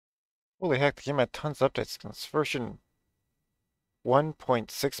Holy heck, the game had tons of updates. It's version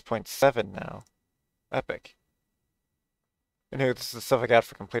 1.6.7 now. Epic. Anyway, this is the stuff I got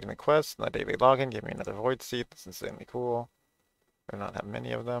for completing the quest, and the daily login gave me another void seat. That's insanely cool. I do not have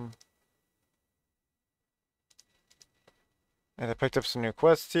many of them. And I picked up some new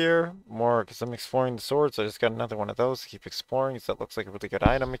quests here. More, because I'm exploring the swords. I just got another one of those to keep exploring, because that looks like a really good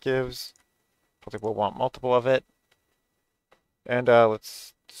item it gives. Probably will want multiple of it. And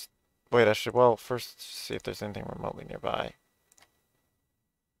let's... Wait, I should, well, first see if there's anything remotely nearby.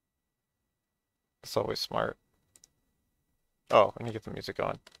 It's always smart. Oh, I need to get the music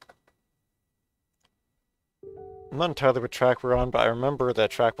on. I'm not entirely what track we're on, but I remember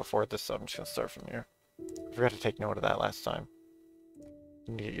that track before this, so I'm just going to start from here. I forgot to take note of that last time.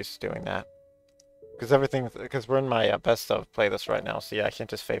 I need to get used to doing that. Because we're in my best of playlist right now, so yeah, I can't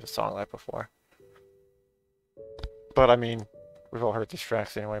just fave a song like before. But I mean, we've all heard these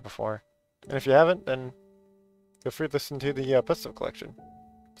tracks anyway before. And if you haven't, then feel free to listen to the best of collection.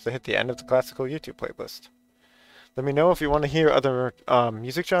 So they hit the end of the classical YouTube playlist. Let me know if you want to hear other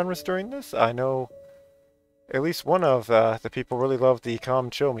music genres during this. I know at least one of the people really love the calm,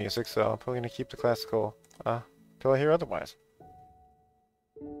 chill music, so I'm probably going to keep the classical till I hear otherwise.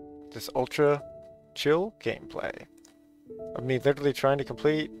 This ultra chill gameplay. Of me literally trying to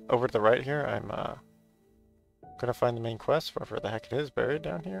complete over to the right here. I'm going to find the main quest, wherever the heck it is, buried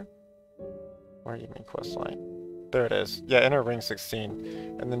down here. Where are you, main quest line? There it is. Yeah, enter ring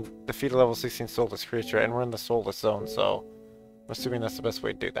 16. And then defeat a level 16 soulless creature. And we're in the soulless zone, so I'm assuming that's the best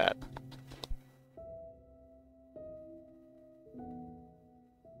way to do that.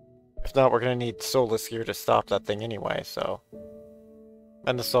 If not, we're going to need soulless gear to stop that thing anyway, so...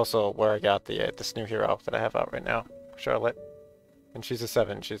 And this is also where I got the this new hero that I have out right now. Charlotte. And she's a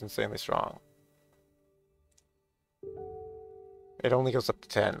 7. She's insanely strong. It only goes up to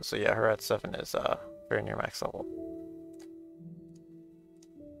 10, so yeah, her at 7 is very near max level.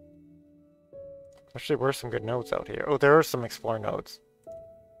 Actually, where are some good nodes out here? Oh, there are some explore nodes.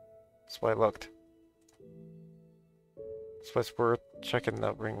 That's why I looked. That's why it's worth checking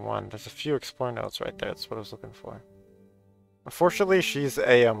the ring 1. There's a few explore nodes right there. That's what I was looking for. Unfortunately, she's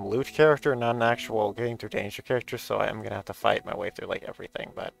a loot character, not an actual getting through danger character, so I am going to have to fight my way through like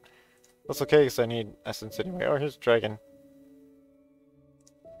everything, but that's okay because I need essence anyway. Oh, here's a dragon.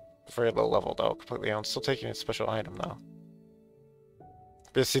 Very low level though, completely owned. Still taking a special item though.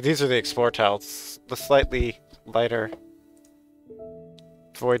 But see, these are the explore tiles. The slightly lighter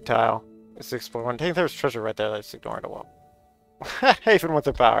void tile is the explore one. I think there's treasure right there. Let's ignore it a while. Even with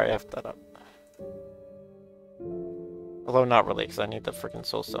the power, I have that up. Although not really, because I need the freaking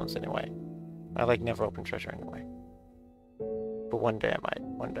soul stones anyway. I like never open treasure anyway. But one day I might.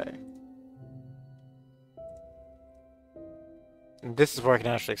 One day. And this is where I can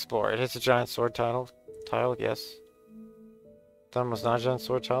actually explore. It is a giant sword tile, yes. That was not a giant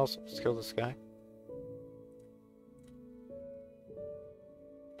sword tile, so let's kill this guy.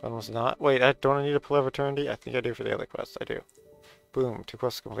 That was not. Wait, don't I need a Pillar of Eternity? I think I do for the other quest. I do. Boom, 2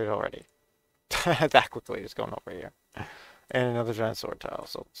 quests completed already. That quickly, just going over here. And another giant sword tile,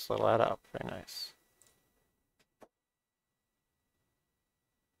 so let's settle that up. Very nice.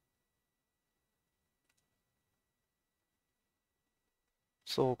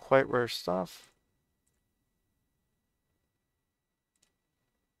 So quite rare stuff.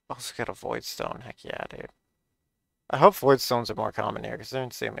 Also got a void stone. Heck yeah, dude. I hope void stones are more common here because they're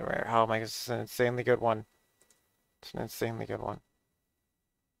insanely rare. Oh my god, this is an insanely good one. It's an insanely good one.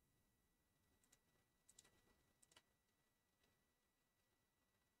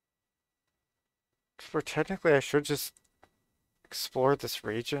 For technically, I should just explore this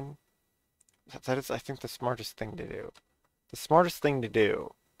region. That is, I think, the smartest thing to do. The smartest thing to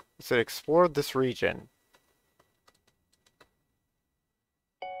do is to explore this region.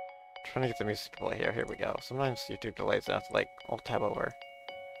 Trying to get the music to play here. Here we go. Sometimes YouTube delays. I have to like alt tab over.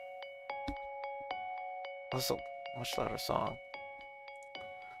 This is a much louder song.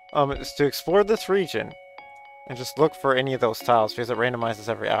 It's to explore this region and just look for any of those tiles because it randomizes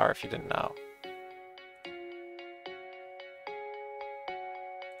every hour if you didn't know.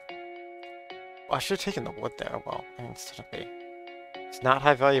 Well, I should have taken the wood there. Well, I mean, it's gonna be. It's not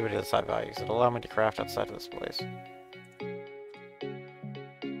high value, but it is high value, so it'll allow me to craft outside of this place.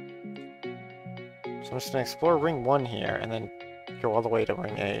 So I'm just gonna explore ring 1 here, and then go all the way to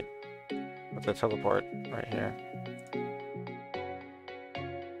ring 8 with the teleport right here.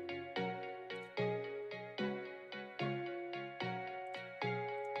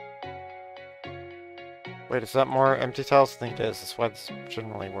 Wait, is that more empty tiles? I think it is. That's why it's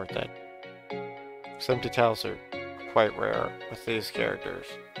generally worth it. Because empty tiles are quite rare with these characters.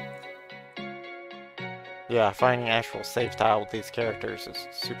 Yeah, finding actual save tile with these characters is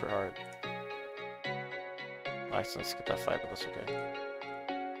super hard. Nice, let's get that fight, but that's okay.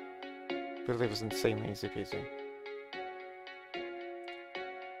 Really was insanely easy peasy.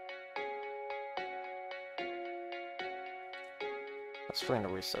 Let's find a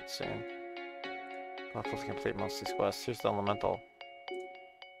reset soon. I'll have to complete most of these quests. Here's the elemental.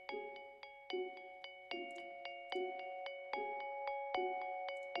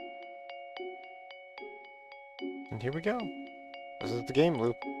 And here we go. This is the game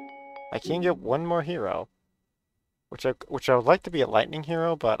loop. I can get one more hero. Which I would like to be a lightning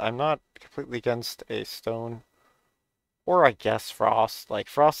hero, but I'm not completely against a stone. Or I guess frost. Like,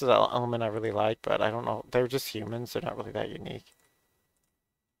 frost is an element I really like, but I don't know. They're just humans. They're not really that unique.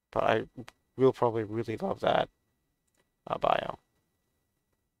 But I will probably really love that biome.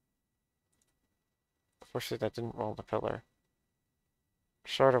 Unfortunately, that didn't roll the pillar.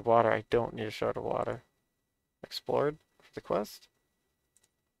 Shard of water. I don't need a shard of water. Explored for the quest.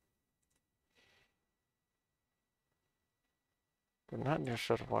 Do not need a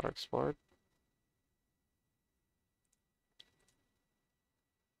shard of water explored.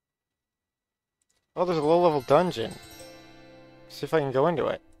 Oh, there's a low-level dungeon. See if I can go into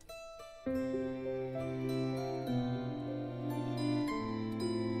it.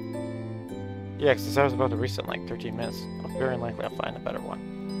 Yeah, because I was about to reset in like 13 minutes. Very likely I'll find a better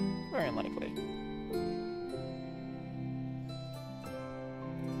one. Very unlikely.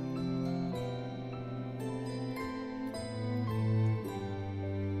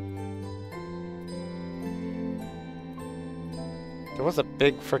 There was a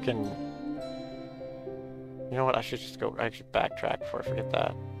big frickin'... You know what, I should just go... I should backtrack before I forget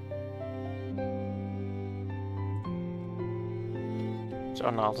that. So,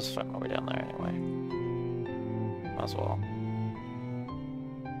 no, I'll just find my way down there anyway. Might as well.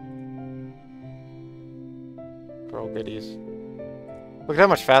 Girl goodies. Look at how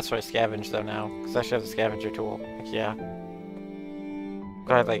much faster I scavenge though now, because I actually have the scavenger tool. Like, yeah.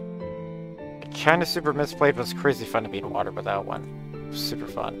 God, like... Kinda super misplayed, but it's crazy fun to be in water without one. Super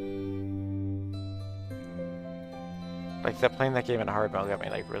fun. Like, that playing that game in hard mode got me,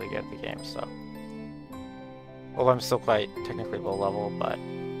 like, really good at the game, so... Well, I'm still quite technically low level, but...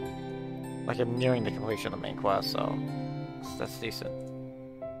 Like, I'm nearing the completion of the main quest, so... That's decent.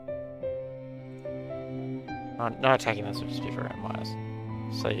 Not attacking this would just be very unwise.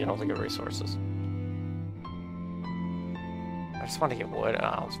 So you get all the good resources. I just want to get wood.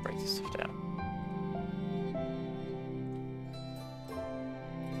 Let's break this stuff down.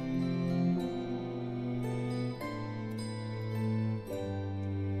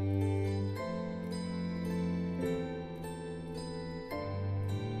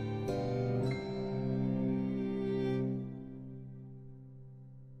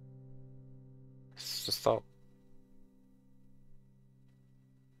 Just thought.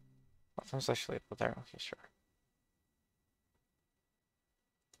 Nothing's actually up there. Okay, sure.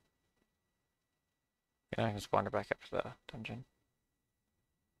 And I can just wander back up to the dungeon.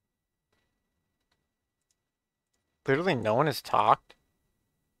 Literally no one has talked?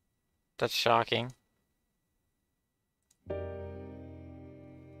 That's shocking.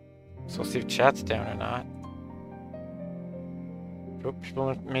 So we'll see if chat's down or not.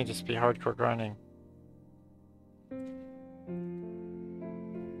 People may just be hardcore grinding.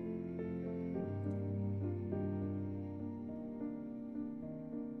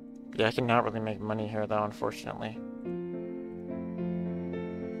 Yeah, I cannot really make money here though, unfortunately.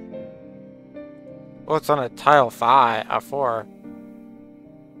 Oh, it's on a tile 4.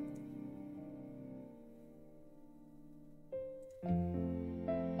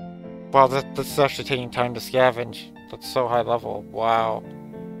 Wow, that's actually taking time to scavenge. That's so high level. Wow.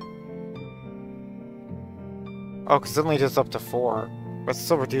 Oh, because it only does up to 4. But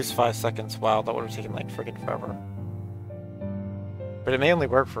still reduced 5 seconds. Wow, that would have taken like friggin' forever. But it may only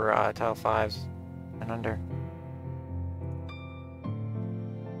work for tile 5s and under.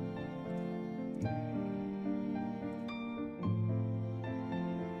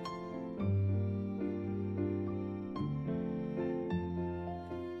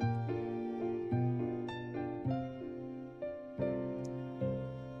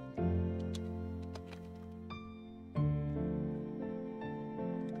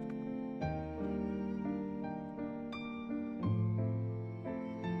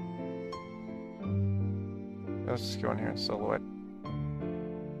 Let's just go in here and solo it.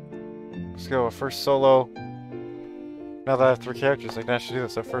 Let's go, first solo. Now that I have 3 characters, I can actually do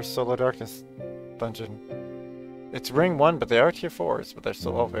this. Our first solo darkness dungeon. It's ring 1, but they are tier 4s, but they're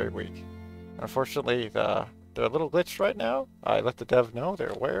still all very weak. Unfortunately, they're a little glitched right now. I let the dev know, they're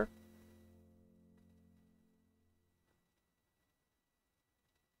aware.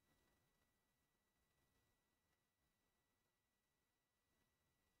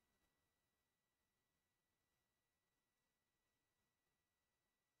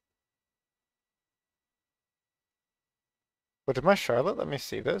 But did my Charlotte let me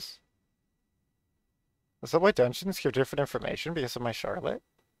see this? Is that why dungeons give different information because of my Charlotte?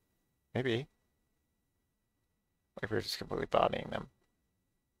 Maybe. Like we're just completely bodying them.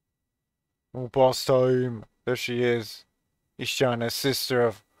 Oh, boss time! There she is. Ishana, sister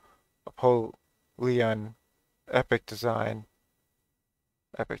of Apollyon. Epic design.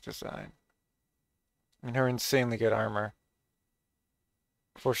 Epic design. And her insanely good armor.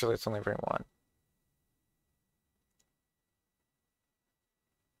 Fortunately, it's only ring 1.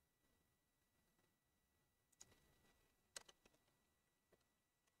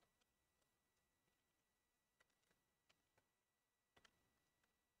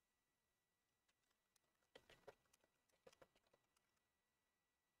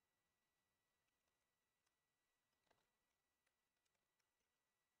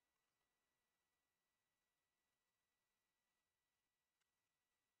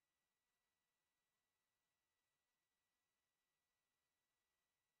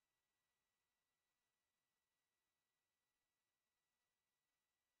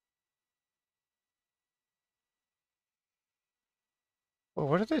 Well,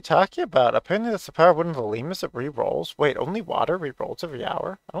 what are they talking about? Apparently that's the power of one of the lemurs that re-rolls. Wait, only water re-rolls every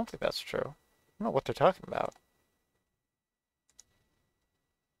hour? I don't think that's true. I don't know what they're talking about.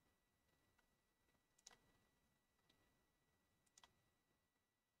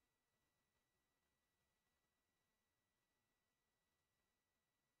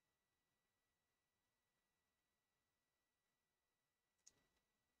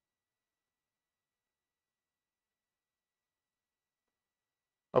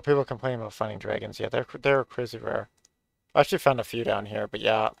 Oh, people complain about finding dragons. Yeah, they're crazy rare. I actually found a few down here, but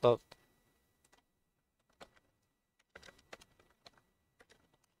yeah, that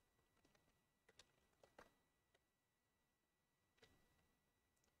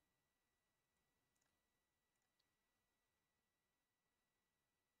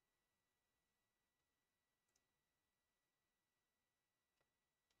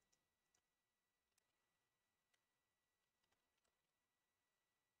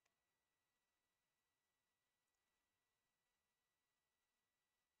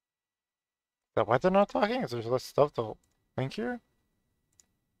why they're not talking? Is there less stuff to link here?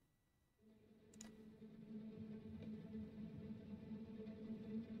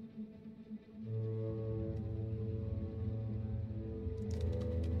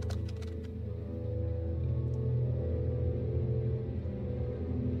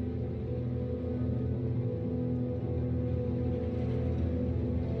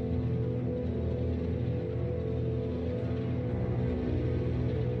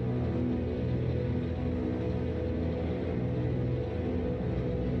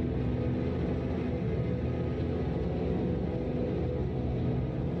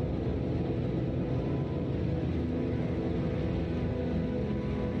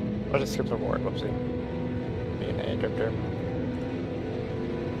 I just skipped a word, whoopsie. Being an A-drifter.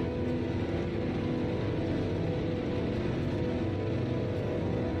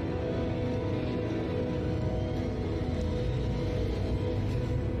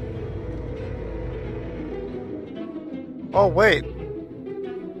 Oh, wait.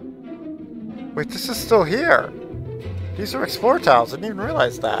 Wait, this is still here. These are explore tiles. I didn't even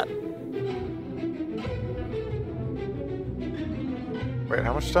realize that. Wait,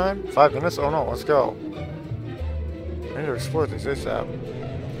 how much time? 5 minutes? Oh no, let's go. I need to explore these ASAP.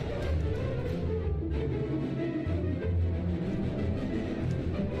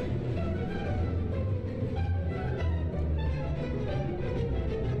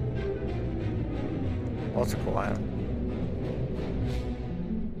 Well, that's a cool item.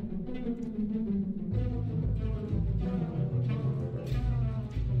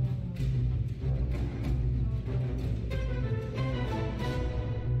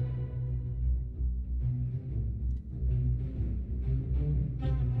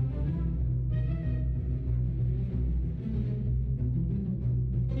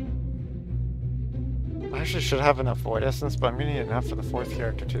 I actually should have enough Void Essence, but I'm gonna need enough for the 4th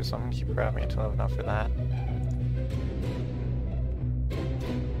character too, so I'm gonna keep grabbing until I have enough for that.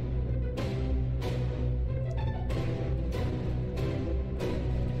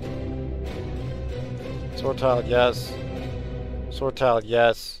 Sword tile, yes. Sword tile,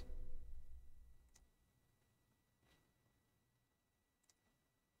 yes.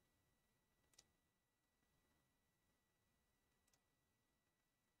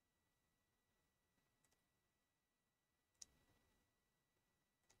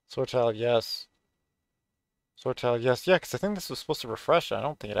 Sword tile, yes. Sword tile, yes. Yeah, because I think this was supposed to refresh. I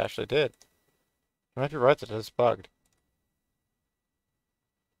don't think it actually did. You might be right that it is bugged.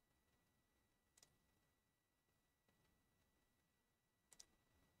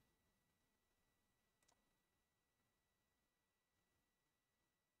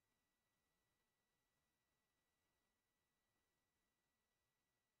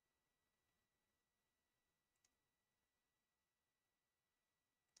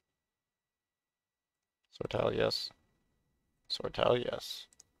 Sword tile, yes. Sword tile, yes.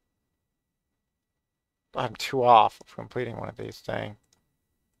 I'm 2 off of completing one of these, dang.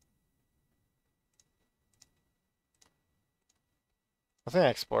 I think I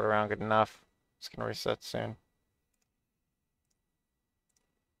explored around good enough. It's gonna reset soon.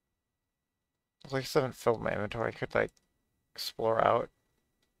 At least I haven't filled my inventory. I could, like, explore out.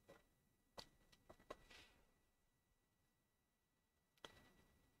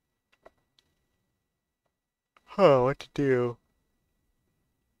 Oh, what to do?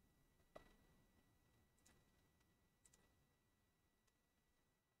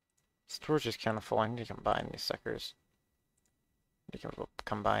 Storage is kind of full. I need to combine these suckers. You can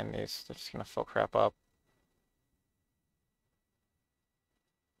combine these. They're just gonna fill crap up.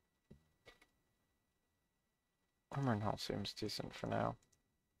 Armor and health seems decent for now.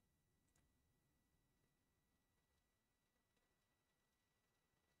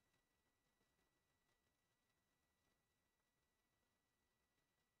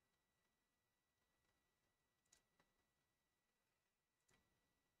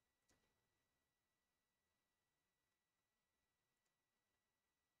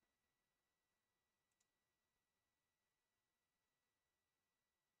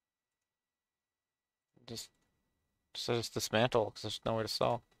 Just, just dismantle because there's nowhere to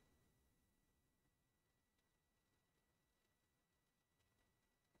sell.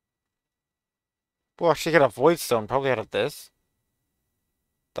 We'll actually get a void stone probably out of this.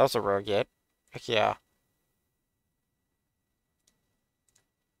 That was a rare get. Heck yeah.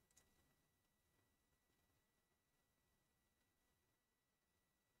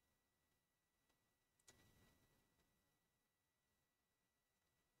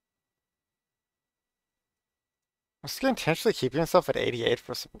 Was he intentionally keeping himself at 88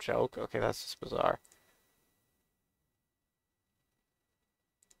 for some joke? Okay, that's just bizarre.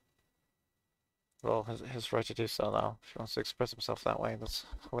 Well, his right to do so, though. If he wants to express himself that way, that's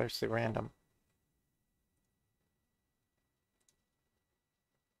hilariously random.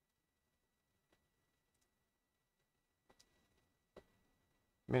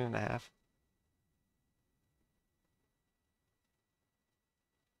 Minute and a half.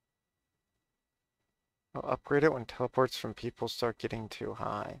 I'll upgrade it when teleports from people start getting too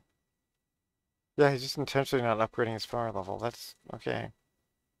high. Yeah, he's just intentionally not upgrading his power level. That's okay.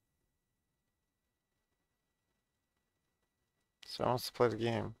 So he wants to play the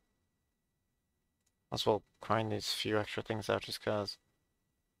game. Might as well grind these few extra things out just cause.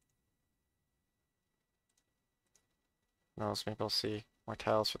 Who knows, maybe I'll see more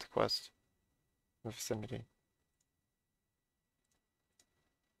tiles for the quest in the vicinity.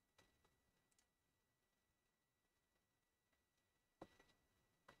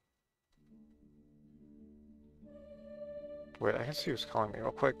 Wait, I can see who's calling me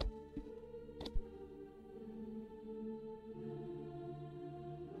real quick.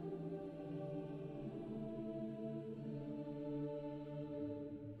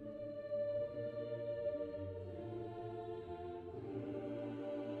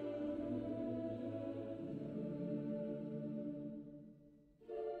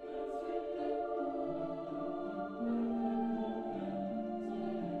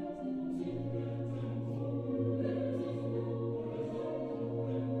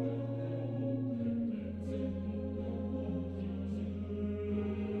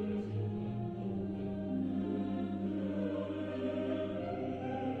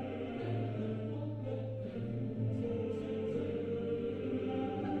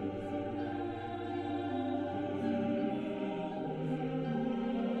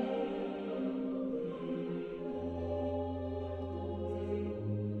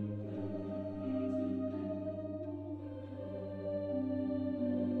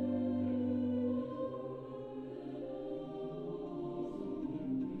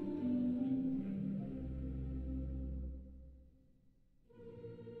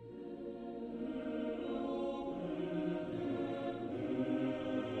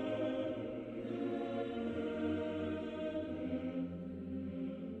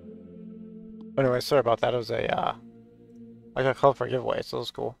 Anyway, sorry about that. It was I got called for a giveaway, so it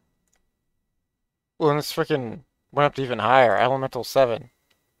was cool. Well, and this freaking went up to even higher. Elemental 7.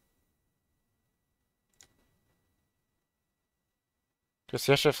 Because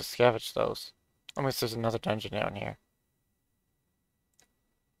you actually have to scavenge those. Unless there's another dungeon down here.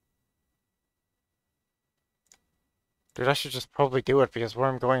 Dude, I should just probably do it because where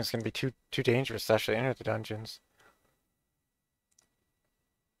I'm going is going to be too dangerous to actually enter the dungeons.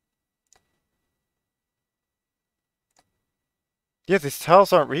 Yeah, these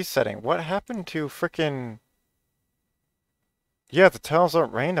tiles aren't resetting. What happened to frickin'... Yeah, the tiles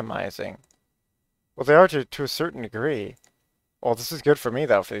aren't randomizing. Well, they are to a certain degree. Well, this is good for me,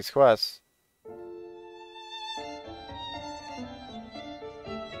 though, for these quests.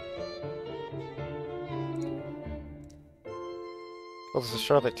 Well, this is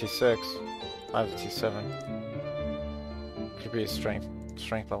Charlotte T6. I have a T7. Could be strength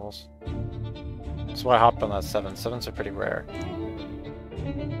levels. That's why I hopped on that 7. 7s are pretty rare.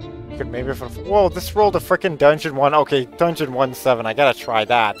 Could maybe whoa, this rolled a frickin' Dungeon 1. Okay, Dungeon 1-7. I gotta try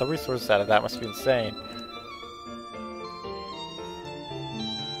that. The resources out of that must be insane.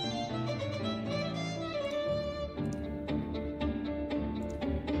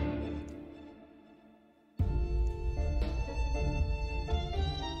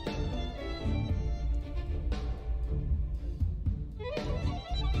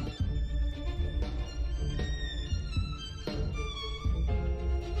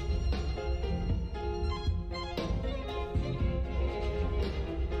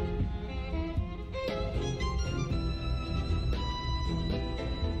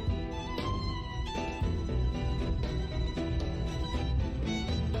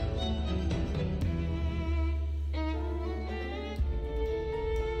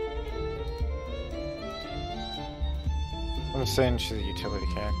 I'm saying she's a utility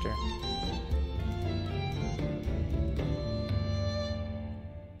character.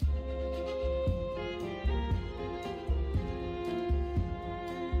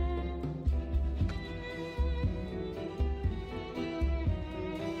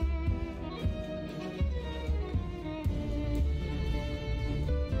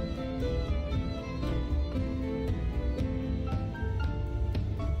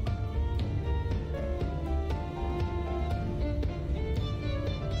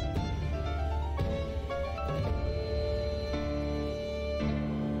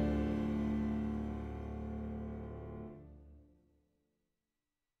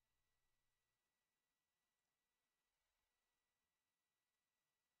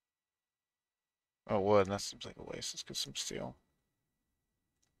 Oh, wood. That seems like a waste. Let's get some steel.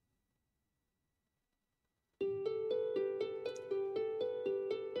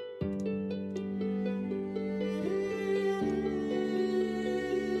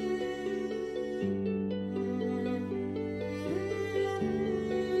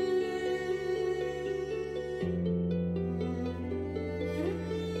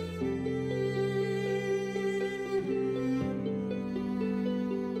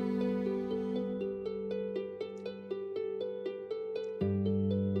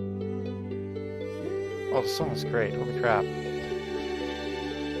 Oh, the song is great. Holy crap.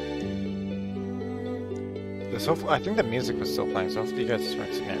 I think the music was still playing, so hopefully you guys just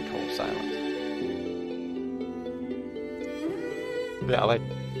weren't sitting there in total silence. Yeah,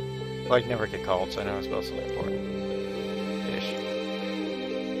 like never get called, so I know it's supposed to be important. Ish.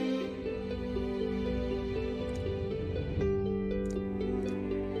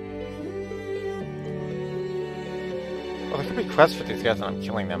 Well, there could be quests for these guys and I'm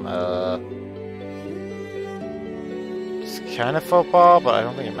killing them. It's kind of faux pas, but I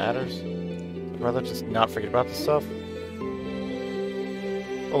don't think it matters. I'd rather just not forget about this stuff.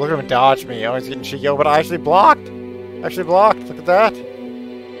 Oh, look at him dodge me. Oh, he's getting cheeky. Oh, but I actually blocked! Look at that!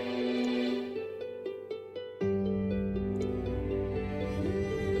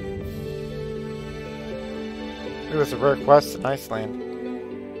 It was a rare quest in Iceland.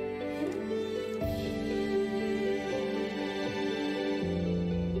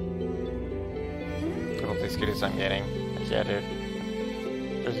 Look at all these goodies I'm getting. Yeah, dude.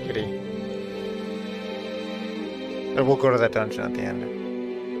 There's a goodie. And we'll go to that dungeon at the end.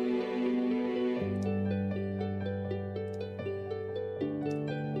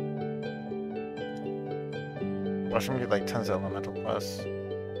 Watch them get like tons of elemental quests.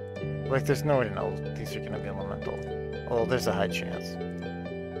 Like, there's no way to know these are gonna be elemental. Well, there's a high chance.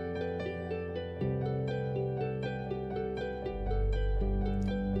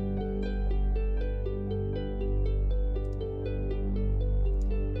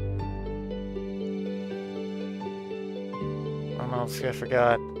 Oh no, see, I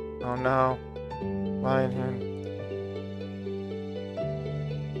forgot. Oh no. Lionhead.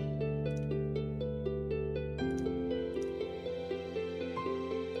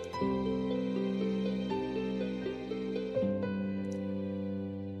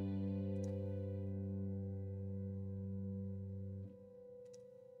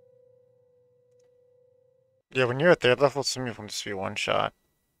 Yeah, when you're at their level, some of them just be one shot.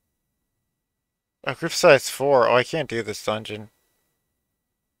 Oh, group size 4. Oh, I can't do this dungeon.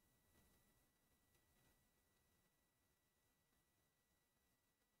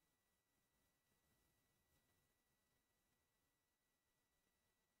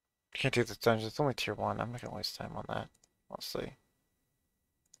 can't do this dungeon. It's only tier 1. I'm not gonna waste time on that. We'll see.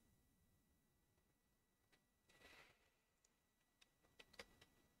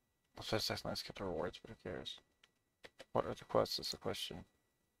 Let's get the rewards, but who cares? What are the quests is the question.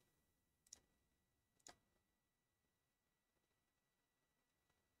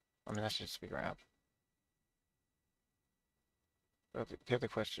 I mean, that should just be grabbed. The other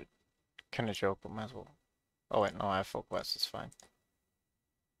question, kind of joke, but might as well. Oh wait, no, I have full quests, it's fine.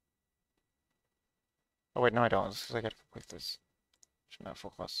 Oh wait, no I don't, it's because I gotta complete this. Should not have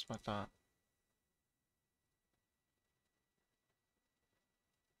full quests, I thought.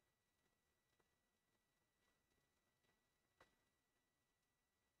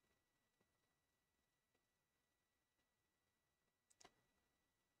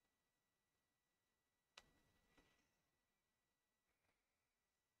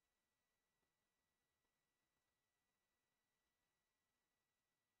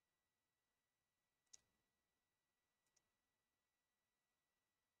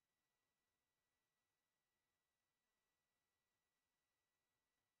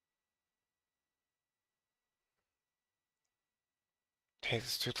 Hey,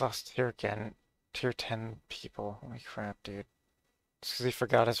 this dude lost tier again. Tier 10 people. Holy crap, dude. It's because he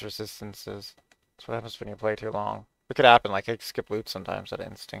forgot his resistances. That's what happens when you play too long. It could happen, like I skip loot sometimes out of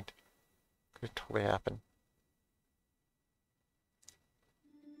instinct. Could totally happen.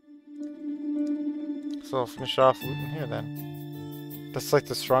 So I'll finish off looting here then. That's like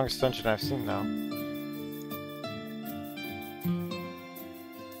the strongest dungeon I've seen now.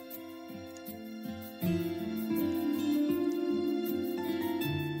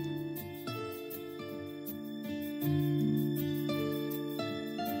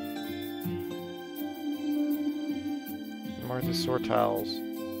 More of the sword tiles.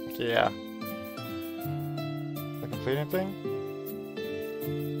 Yeah. Did I complete anything?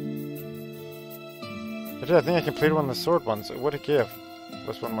 I did, I think I completed one of the sword ones. What a gift.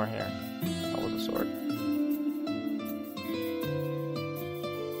 There's one more here. That was a sword.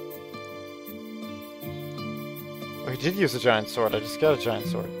 Oh, he did use a giant sword. I just got a giant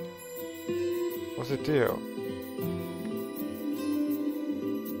sword. What does it do?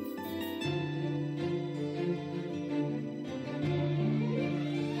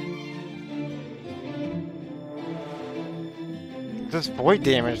 This void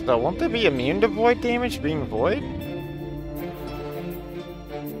damage though, won't they be immune to void damage being void?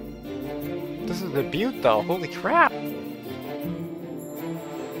 This is the butte though, holy crap!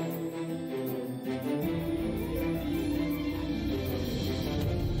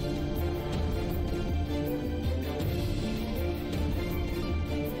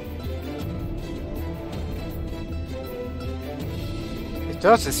 It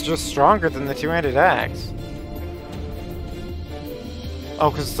does, it's just stronger than the two-handed axe. Oh,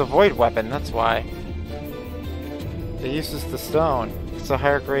 because it's a void weapon, that's why. It uses the stone. It's a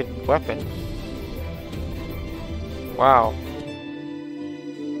higher grade weapon. Wow.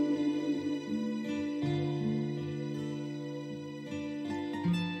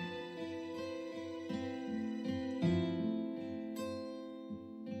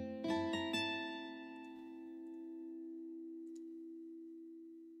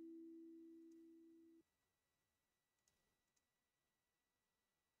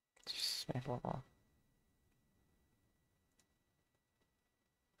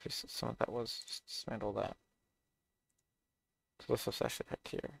 Some of that was just dismantle that. So this was actually right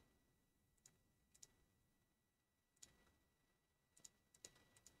here.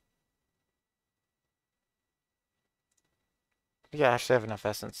 Yeah, I actually have enough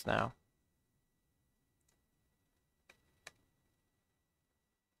essence now.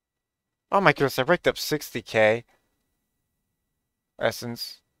 Oh my goodness, I racked up 60k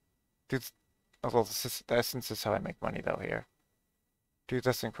essence. Dude, well, the essence is how I make money though here. Dude,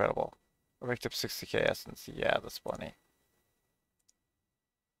 that's incredible. I racked up 60k essence. Yeah, that's plenty.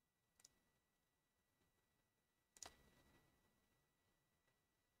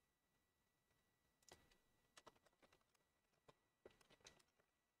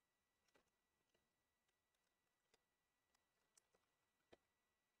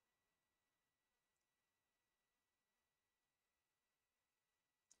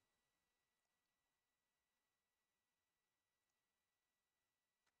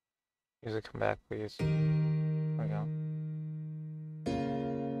 Music, come back, please. There we go.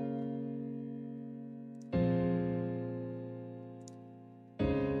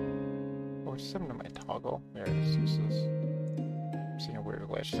 Oh, just happened to my toggle. There it is. Useless. I'm seeing a weird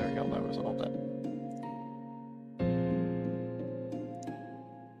glitch. There we go. That resolved it.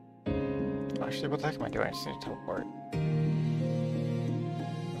 Actually, what the heck am I doing? I just need to teleport.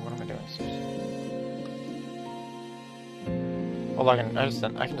 What am I doing? Well, I can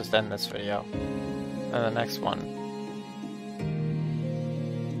just end this video, and the next one.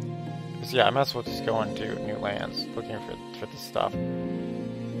 Cause yeah, I might as well just go into new lands, looking for this stuff.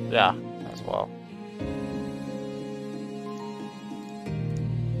 Yeah, as well.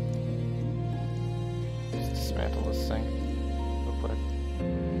 Just dismantle this thing real quick.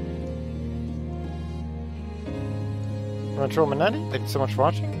 I'm Trollmanetti. Thank you so much for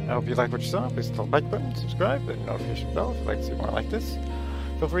watching. I hope you liked what you saw. Please hit the like button, subscribe, and notification bell if you'd like to see more like this.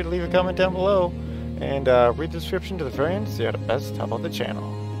 Feel free to leave a comment down below, and read the description to the very end to see how to best help out the channel.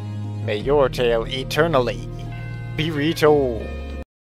 May your tale eternally be retold.